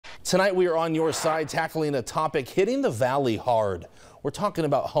Tonight we are on your side tackling a topic hitting the valley hard. We're talking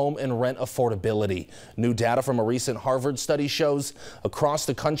about home and rent affordability. New data from a recent Harvard study shows across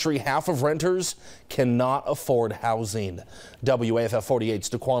the country half of renters cannot afford housing. WAFF 48's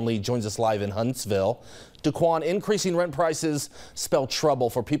Daquan Lee joins us live in Huntsville. Daquan, increasing rent prices spell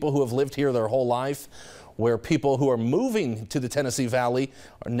trouble for people who have lived here their whole life, where people who are moving to the Tennessee Valley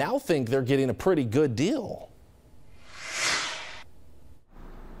now think they're getting a pretty good deal.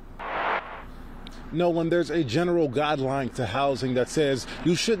 Nolan, there's a general guideline to housing that says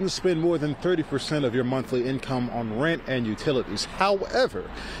you shouldn't spend more than 30% of your monthly income on rent and utilities. However,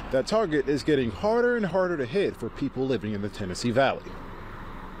 that target is getting harder and harder to hit for people living in the Tennessee Valley.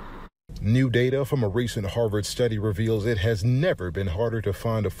 New data from a recent Harvard study reveals it has never been harder to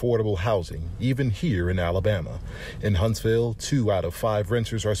find affordable housing, even here in Alabama. In Huntsville, 2 out of 5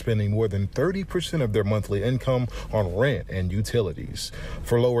 renters are spending more than 30% of their monthly income on rent and utilities.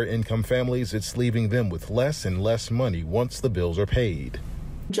 For lower income families, it's leaving them with less and less money once the bills are paid.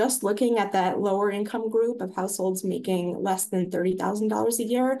 Just looking at that lower income group of households making less than $30,000 a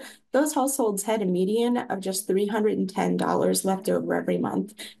year, those households had a median of just $310 left over every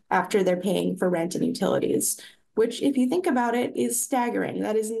month after they're paying for rent and utilities, which, if you think about it, is staggering.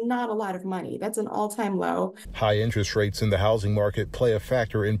 That is not a lot of money. That's an all-time low. High interest rates in the housing market play a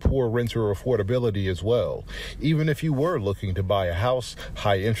factor in poor renter affordability as well. Even if you were looking to buy a house,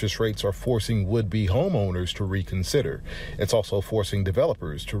 high interest rates are forcing would-be homeowners to reconsider. It's also forcing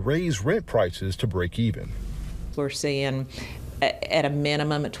developers to raise rent prices to break even. We're seeing at a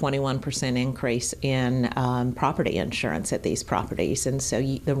minimum a 21% increase in property insurance at these properties, and so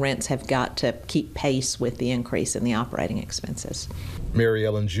the rents have got to keep pace with the increase in the operating expenses. Mary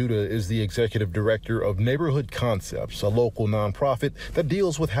Ellen Judah is the executive director of Neighborhood Concepts, a local nonprofit that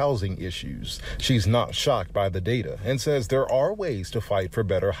deals with housing issues. She's not shocked by the data and says there are ways to fight for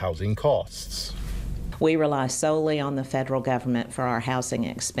better housing costs. We rely solely on the federal government for our housing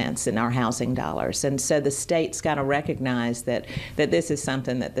expense and our housing dollars. And so the state's got to recognize that this is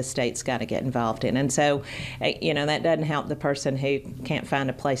something that the state's got to get involved in. And so, that doesn't help the person who can't find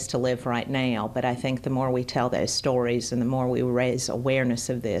a place to live right now. But I think the more we tell those stories and the more we raise awareness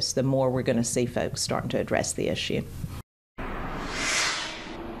of this, the more we're going to see folks starting to address the issue.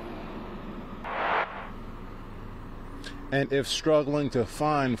 And if struggling to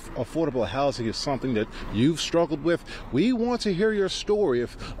find affordable housing is something that you've struggled with, we want to hear your story.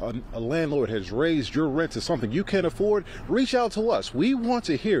 If a landlord has raised your rent to something you can't afford, reach out to us. We want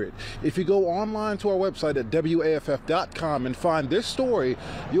to hear it. If you go online to our website at WAFF.com and find this story,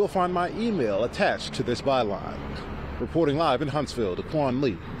 you'll find my email attached to this byline. Reporting live in Huntsville, Daquan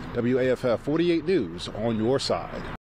Lee, WAFF 48 News, on your side.